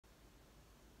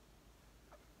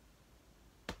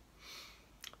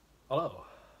Hello.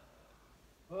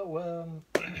 Well,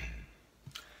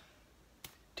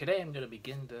 today I'm going to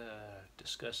begin to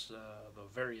discuss the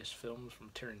various films from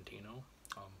Tarantino.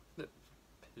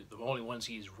 The only ones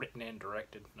he's written and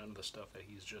directed, none of the stuff that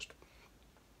he's just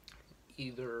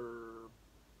either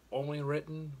only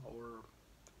written or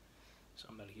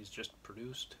some that he's just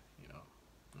produced, you know.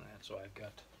 And so I've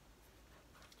got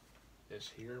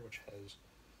this here, which has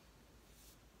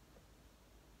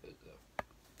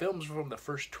films from the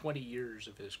first 20 years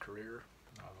of his career.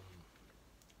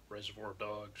 Reservoir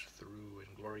Dogs through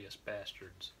Inglorious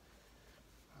Bastards.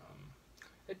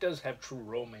 It does have True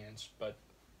Romance, but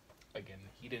again,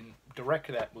 he didn't direct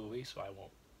that movie, so I won't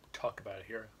talk about it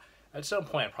here. At some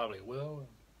point, I probably will.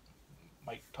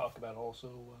 Might talk about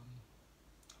also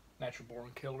Natural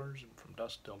Born Killers and From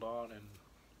Dusk Till Dawn and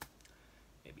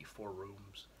maybe Four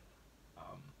Rooms.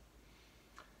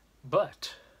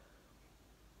 But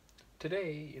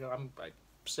today, I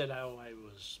said how I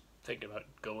was thinking about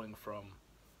going from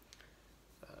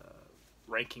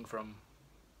ranking from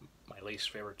my least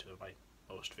favorite to my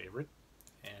most favorite,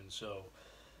 and so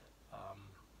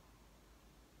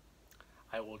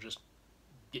I will just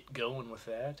get going with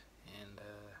that. And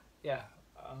yeah,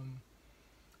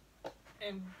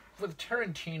 and with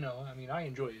Tarantino, I mean, I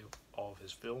enjoy all of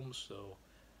his films, so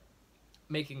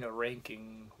making a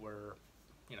ranking where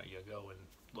you go and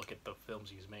look at the films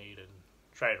he's made and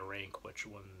try to rank which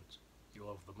ones you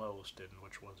love the most and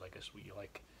which ones I guess you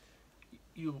like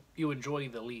you enjoy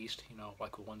the least,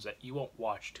 like the ones that you won't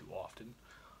watch too often.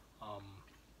 Um,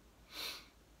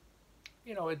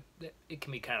 it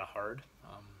can be kind of hard.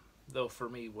 Though for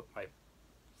me, what my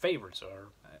favorites are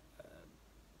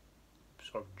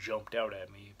sort of jumped out at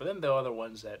me. But then the other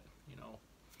ones that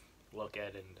look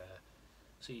at and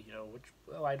see, which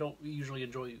I don't usually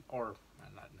enjoy, or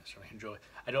not necessarily enjoy.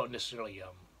 I don't necessarily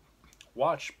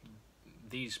watch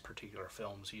these particular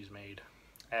films he's made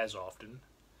as often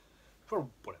for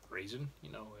whatever reason.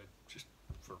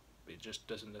 It just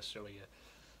doesn't necessarily,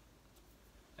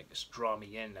 I guess, draw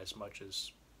me in as much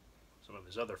as some of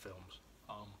his other films.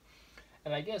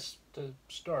 And I guess to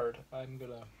start, I'm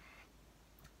gonna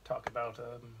talk about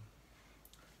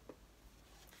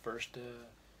first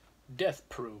Death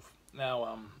Proof.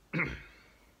 Now,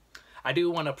 I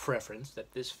do want to preference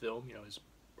that this film, is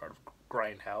part of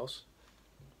Grindhouse,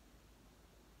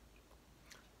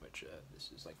 which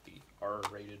this is like the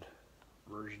R-rated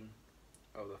version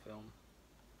of the film,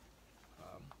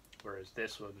 whereas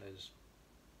this one is,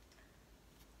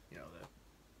 the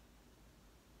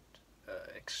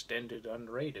extended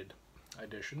unrated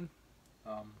edition.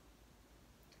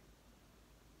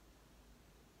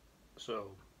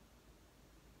 So,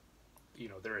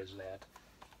 there is that.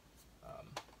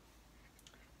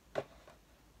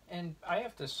 And I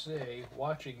have to say,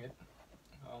 watching it,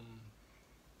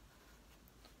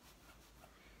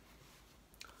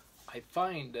 I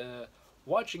find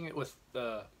watching it with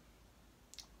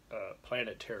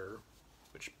Planet Terror,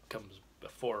 which comes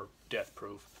before Death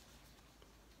Proof.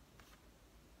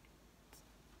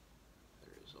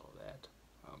 There is all that.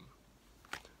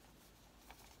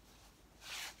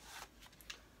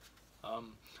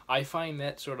 I find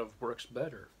that sort of works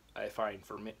better. I find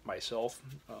for myself,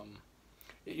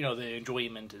 the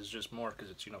enjoyment is just more because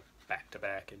it's back to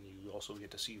back, and you also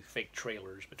get to see fake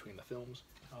trailers between the films.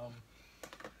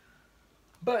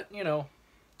 But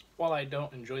while I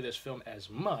don't enjoy this film as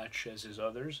much as his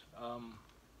others,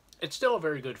 it's still a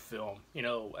very good film.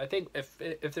 I think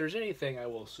if there's anything I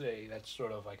will say that's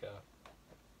sort of like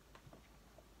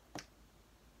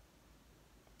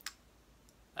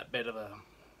a bit of a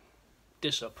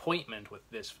disappointment with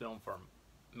this film for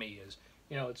me is,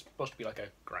 it's supposed to be like a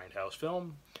grindhouse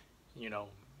film. The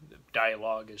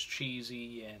dialogue is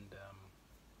cheesy and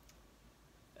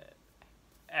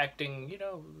acting,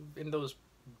 in those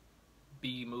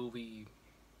B-movie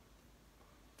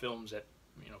films that,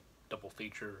 double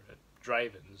feature at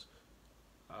drive-ins.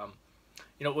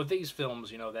 With these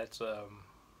films, that's,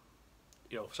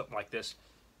 something like this,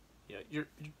 you're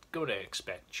going to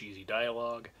expect cheesy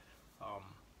dialogue,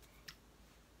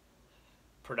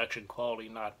 production quality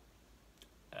not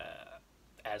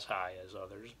as high as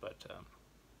others, but,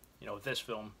 with this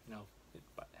film, it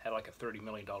had like a $30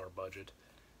 million budget,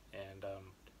 and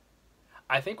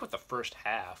I think with the first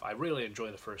half, I really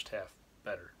enjoy the first half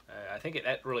better. I think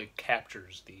that really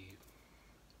captures the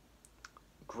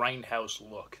grindhouse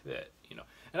look that,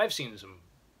 and I've seen some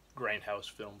grindhouse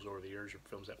films over the years, or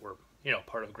films that were,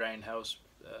 part of grindhouse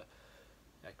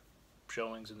like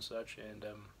showings and such, and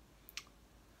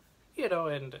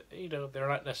they're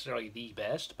not necessarily the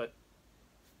best, but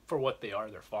for what they are,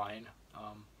 they're fine.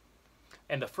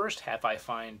 And the first half I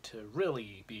find to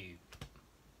really be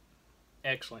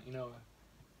excellent. You know,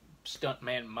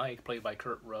 stuntman Mike, played by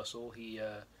Kurt Russell, he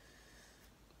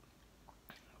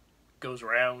goes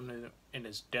around in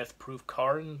his death-proof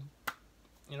car and,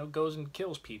 you know, goes and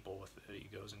kills people with it. He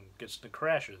goes and gets into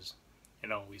crashes. You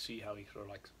know, we see how he sort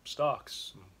of like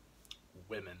stalks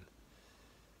women,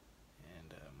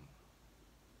 and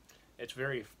it's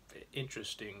very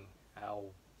interesting how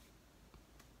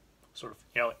sort of,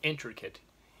 you know, intricate.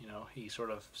 You know, he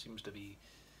sort of seems to be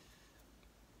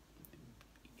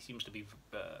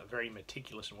very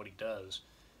meticulous in what he does.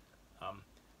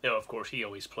 You know, of course, he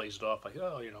always plays it off like,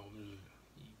 oh, you know,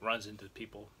 he runs into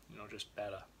people, you know, just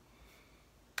at a,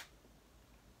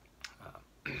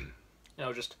 you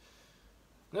know, just,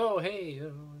 no, hey,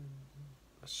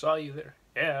 I saw you there.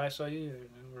 Yeah, I saw you.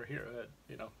 We're here.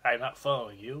 You know, I'm not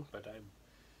following you, but I'm,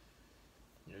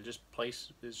 you know, this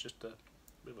place is just a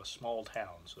bit of a small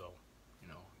town, so, you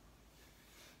know,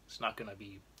 it's not going to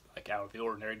be like out of the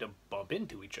ordinary to bump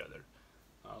into each other.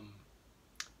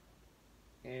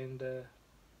 And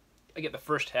again, the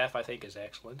first half I think is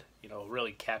excellent. You know,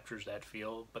 really captures that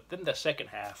feel. But then the second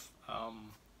half,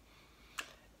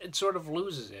 it sort of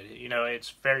loses it. You know, it's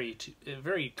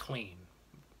very clean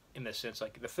in the sense,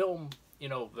 like the film. You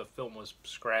know, the film was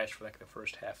scratched for like the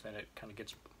first half, then it kind of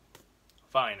gets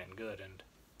fine and good, and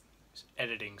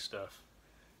editing stuff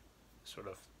sort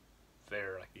of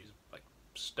there, like these like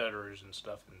stutters and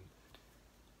stuff, and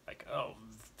like, oh,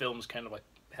 the film's kind of like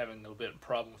having a little bit of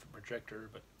problem with the projector,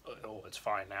 but oh, it's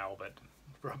fine now. But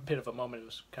for a bit of a moment, it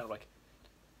was kind of like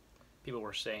people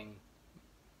were saying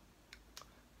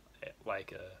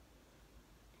like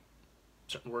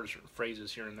certain words, certain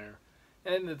phrases here and there.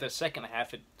 And then the second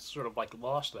half, it sort of like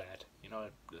lost that. You know,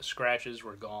 the scratches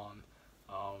were gone.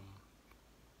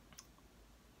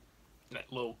 That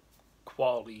low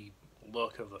quality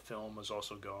look of the film was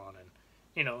also gone, and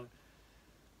you know,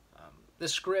 the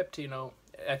script, you know,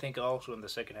 I think also in the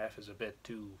second half is a bit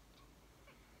too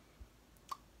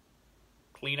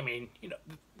clean. I mean, you know,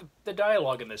 the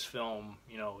dialogue in this film,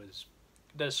 you know,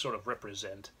 does sort of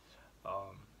represent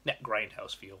that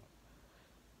grindhouse feel.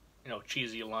 You know,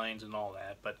 cheesy lines and all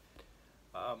that, but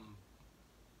I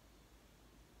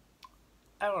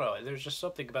don't know. There's just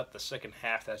something about the second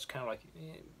half that's kind of like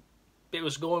it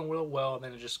was going real well, and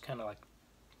then it just kind of like,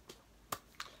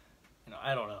 you know,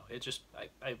 I don't know. It just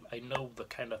I know the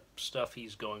kind of stuff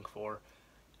he's going for,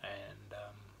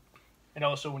 and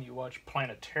also when you watch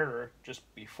Planet Terror just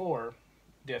before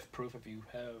Death Proof, if you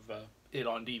have it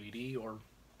on DVD, or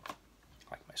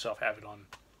like myself have it on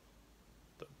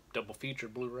the double feature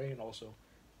Blu-ray, and also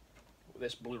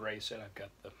this Blu-ray set I've got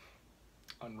the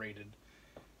unrated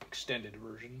extended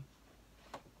version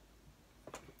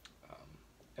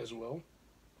as well.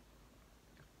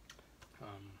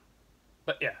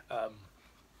 But yeah,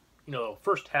 you know,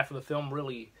 first half of the film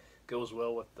really goes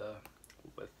well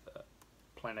with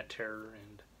Planet Terror,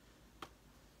 and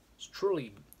it's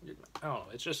truly, I don't know,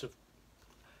 it's just a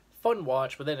fun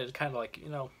watch. But then it's kind of like, you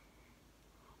know,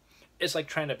 it's like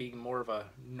trying to be more of a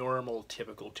normal,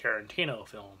 typical Tarantino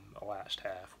film the last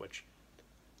half, which,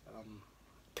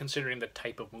 considering the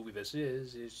type of movie this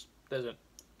is doesn't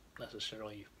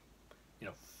necessarily, you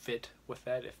know, fit with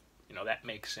that, if, you know, that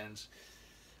makes sense.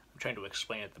 I'm trying to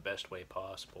explain it the best way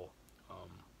possible.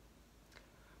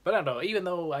 But I don't know, even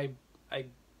though I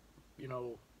you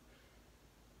know,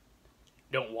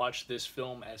 don't watch this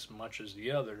film as much as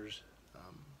the others,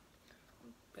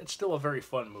 it's still a very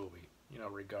fun movie, you know,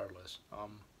 regardless.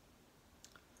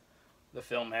 The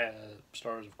film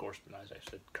stars, of course, as I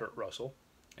said, Kurt Russell,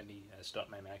 and he has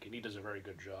stuntman Mac, and he does a very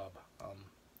good job.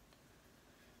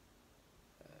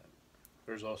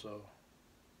 There's also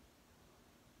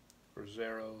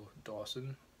Rosario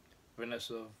Dawson,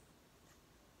 Vanessa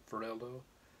Ferrello,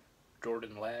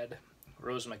 Jordan Ladd,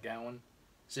 Rose McGowan,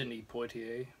 Sidney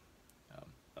Poitier,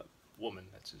 a woman,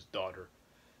 that's his daughter,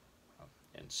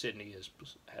 and Sidney has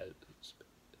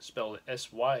spelled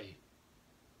Sydney,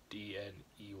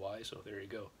 so there you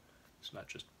go. It's not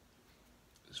just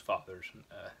his father's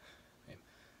name.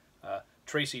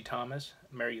 Tracy Thomas,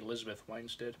 Mary Elizabeth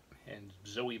Winstead, and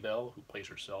Zoe Bell, who plays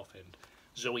herself. And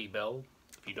Zoe Bell,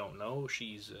 if you don't know,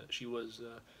 she was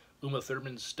Uma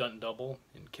Thurman's stunt double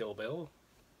in Kill Bill,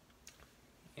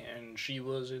 and she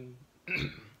was in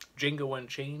Django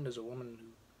Unchained as a woman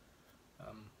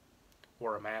who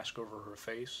wore a mask over her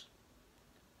face,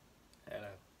 and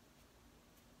a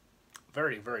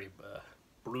very, very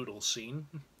brutal scene.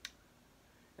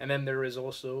 And then there is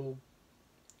also,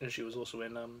 and she was also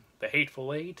in The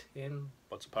Hateful Eight and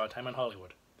Once Upon a Time in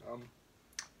Hollywood.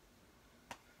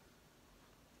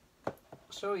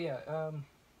 So yeah,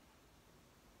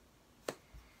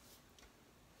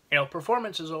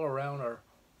 performances all around are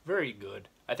very good.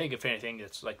 I think if anything,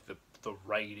 it's like the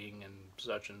writing and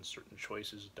such, and certain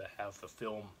choices to have the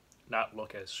film not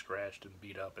look as scratched and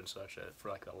beat up and such for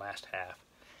like the last half.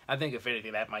 I think if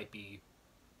anything, that might be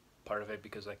part of it,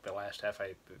 because like the last half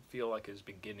I feel like is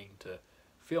beginning to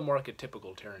feel more like a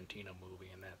typical Tarantino movie,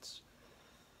 and that's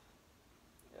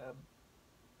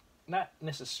not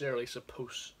necessarily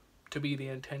supposed to be the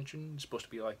intention. It's supposed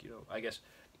to be like, I guess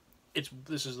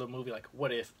this is the movie like,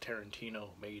 what if Tarantino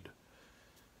made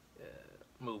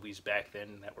movies back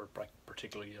then that were like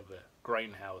particularly of the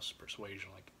grindhouse persuasion,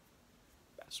 like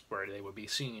that's where they would be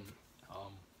seen.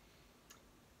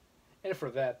 And for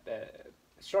that, it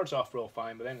starts off real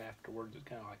fine, but then afterwards it's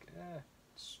kind of like,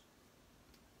 it's,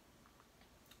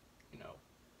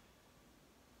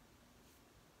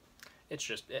 it's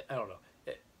just, I don't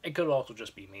know. It could also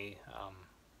just be me,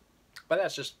 but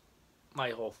that's just my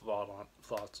whole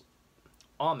thoughts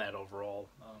on that overall.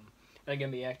 And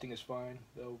again, the acting is fine,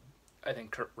 though I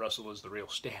think Kurt Russell is the real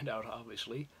standout,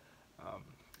 obviously.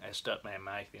 As Stuntman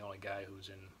Mike, the only guy who's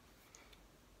in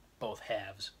both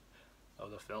halves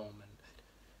of the film. And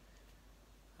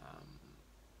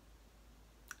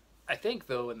I think,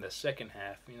 though, in the second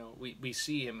half, we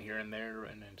see him here and there,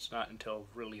 and it's not until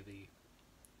really the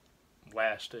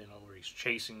last, where he's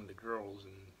chasing the girls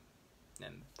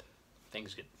and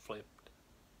things get flipped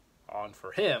on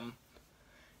for him,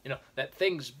 that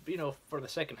things, for the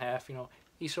second half,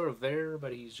 he's sort of there,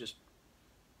 but he's just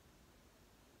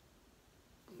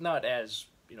not as,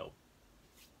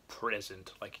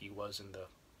 present like he was in the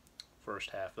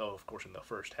first half. Though, of course, in the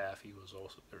first half, he was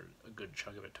also, a good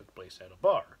chunk of it took place at a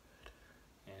bar.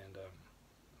 And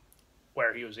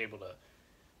where he was able to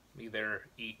be there,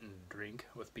 eat and drink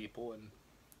with people and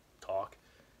talk.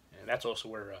 And that's also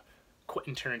where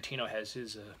Quentin Tarantino has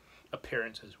his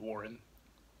appearance as Warren,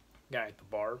 guy at the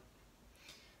bar.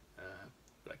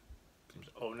 Like, seems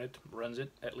to own it, runs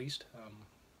it at least.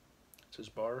 It's his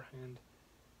bar, and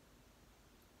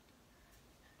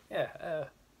yeah,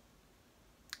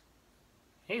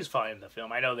 he's fine in the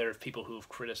film. I know there are people who have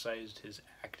criticized his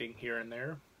acting here and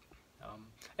there,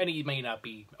 and he may not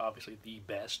be obviously the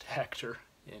best actor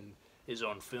in his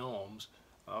own films,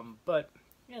 but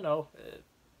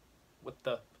with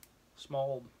the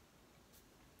small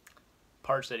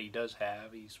parts that he does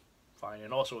have, he's fine.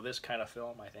 And also this kind of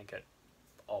film, I think it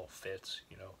all fits.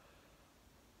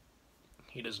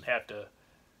 He doesn't have to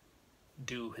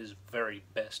do his very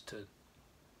best to,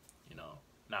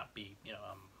 not be,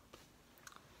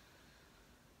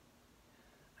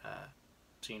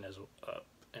 seen as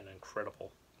an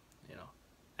incredible,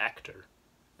 actor.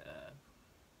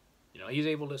 He's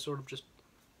able to sort of just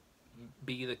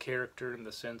be the character in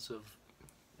the sense of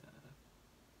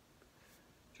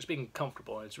just being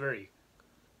comfortable. And it's very,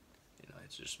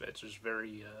 it's just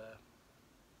very,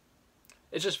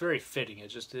 it's just very fitting.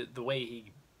 It's just the way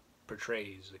he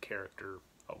portrays the character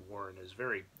of Warren is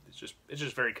very, it's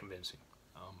just very convincing.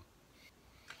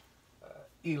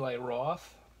 Eli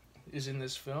Roth is in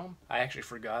this film. I actually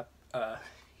forgot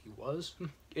he was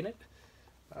in it.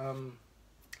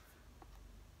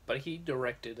 But he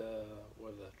directed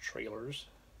one of the trailers,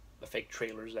 the fake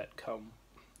trailers that come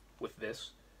with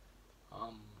this.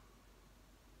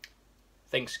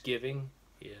 Thanksgiving,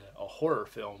 a horror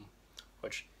film,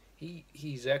 which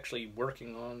he's actually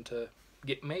working on to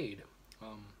get made.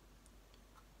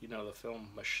 The film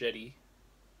Machete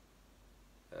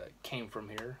came from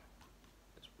here.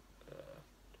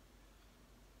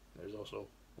 There's also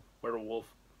Werewolf,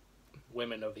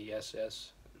 Women of the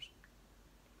SS.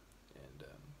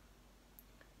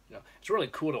 It's really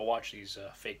cool to watch these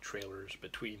fake trailers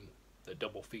between the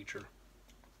double feature.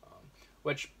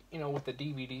 Which, with the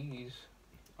DVDs,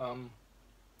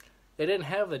 they didn't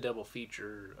have the double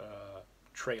feature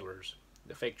trailers.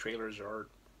 The fake trailers are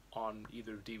on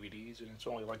either DVDs, and it's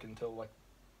only like until like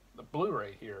the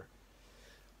Blu-ray here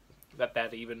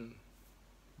that even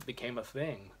became a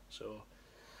thing. So,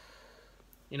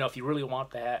 if you really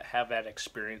want to have that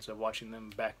experience of watching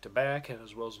them back to back, and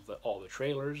as well as all the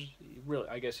trailers,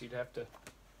 I guess you'd have to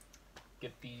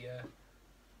get the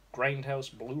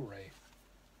Grindhouse Blu-ray.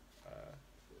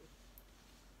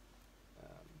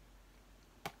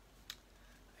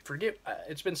 I forget.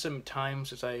 It's been some time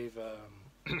since I've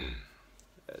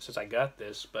since I got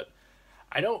this, but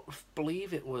I don't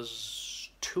believe it was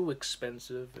too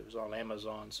expensive. It was on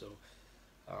Amazon, so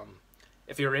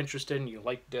if you're interested and you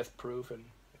like Death Proof, and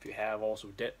if you have also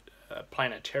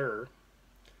Planet Terror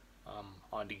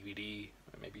on DVD,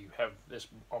 maybe you have this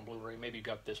on Blu-ray, maybe you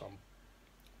got this on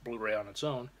Blu-ray on its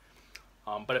own.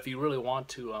 But if you really want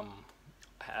to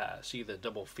see the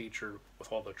double feature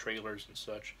with all the trailers and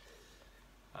such,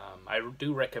 I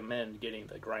do recommend getting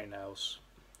the Grindhouse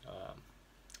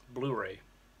Blu-ray.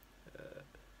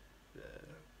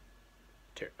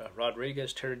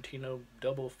 Rodriguez Tarantino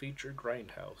double feature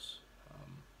Grindhouse.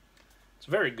 It's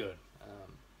very good.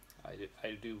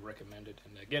 I do recommend it,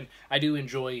 and again, I do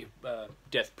enjoy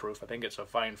Death Proof. I think it's a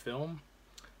fine film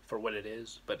for what it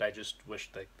is, but I just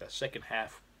wish that the second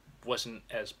half wasn't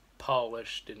as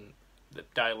polished and the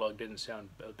dialogue didn't sound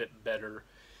a bit better.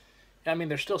 I mean,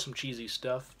 there's still some cheesy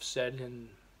stuff said in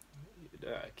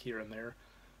here and there,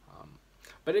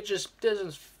 but it just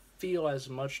doesn't feel as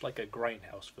much like a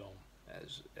Grindhouse film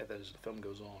as the film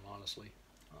goes on, honestly.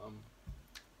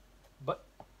 But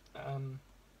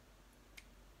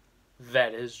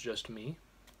that is just me,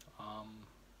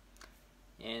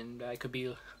 and I could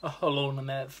be alone on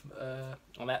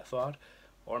that thought,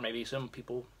 or maybe some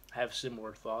people have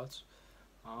similar thoughts.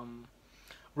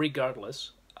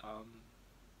 Regardless,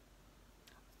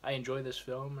 I enjoy this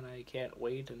film, and I can't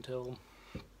wait until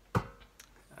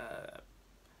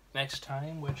next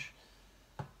time, which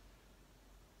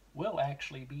will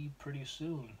actually be pretty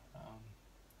soon.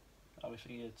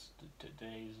 Obviously, it's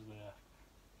today's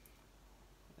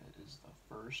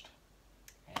the first,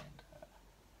 and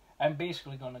I'm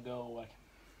basically gonna go like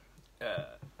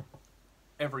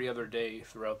every other day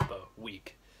throughout the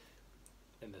week.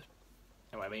 And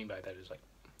what I mean by that is like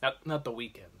not the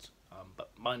weekends, but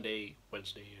Monday,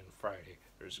 Wednesday, and Friday.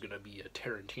 There's gonna be a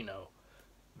Tarantino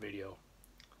video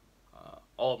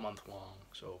all month long.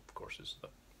 So of course it's the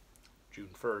June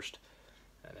 1st,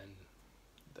 and then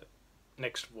the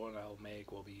next one I'll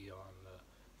make will be on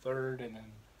the 3rd, and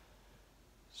then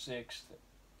 6th,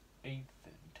 8th,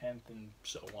 and 10th, and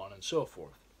so on and so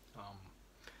forth.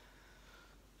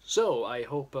 So I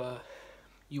hope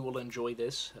you will enjoy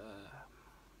this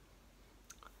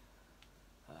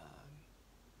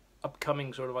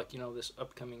upcoming sort of like, this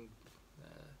upcoming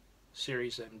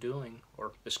series I'm doing,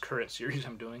 or this current series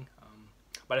I'm doing.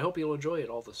 But I hope you'll enjoy it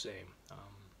all the same.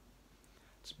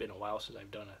 It's been a while since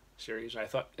I've done a series, and I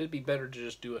thought it'd be better to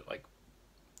just do it like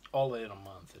all in a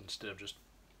month instead of just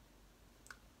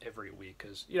every week,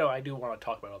 because I do want to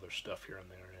talk about other stuff here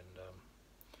and there, and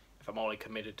if I'm only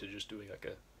committed to just doing like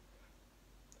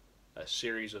a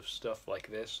series of stuff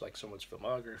like this, like someone's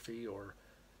filmography or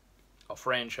a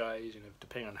franchise, and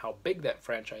depending on how big that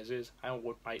franchise is, I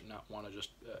might not want to just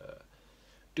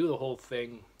do the whole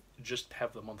thing, just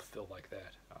have the month feel like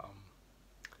that.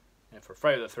 And for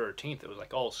Friday the 13th, it was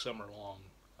like all summer long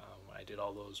when I did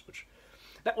all those, which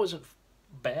that wasn't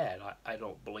bad, I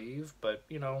don't believe, but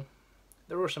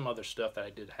there were some other stuff that I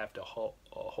did have to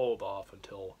hold off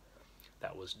until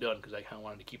that was done, because I kind of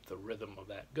wanted to keep the rhythm of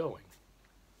that going.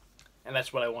 And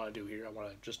that's what I want to do here. I want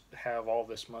to just have all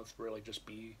this month really just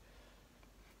be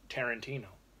Tarantino.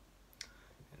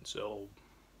 And so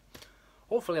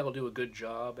hopefully I'll do a good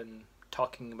job in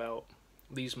talking about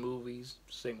these movies,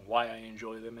 saying why I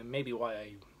enjoy them, and maybe why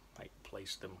I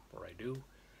place them where I do.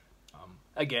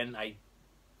 Again, I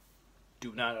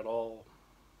do not at all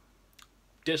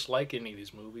dislike any of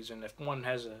these movies, and if one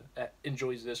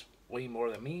enjoys this way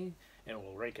more than me and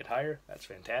will rank it higher, that's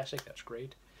fantastic, that's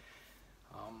great.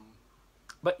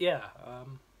 But yeah,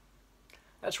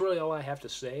 that's really all I have to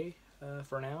say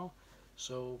for now.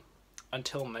 So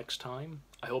until next time,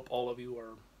 I hope all of you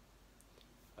are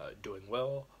doing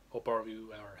well. Hope all of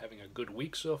you are having a good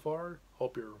week so far.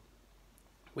 Hope your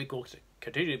week will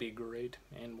continue to be great,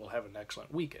 and we'll have an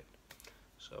excellent weekend.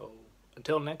 So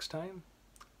until next time,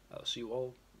 I'll see you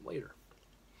all later.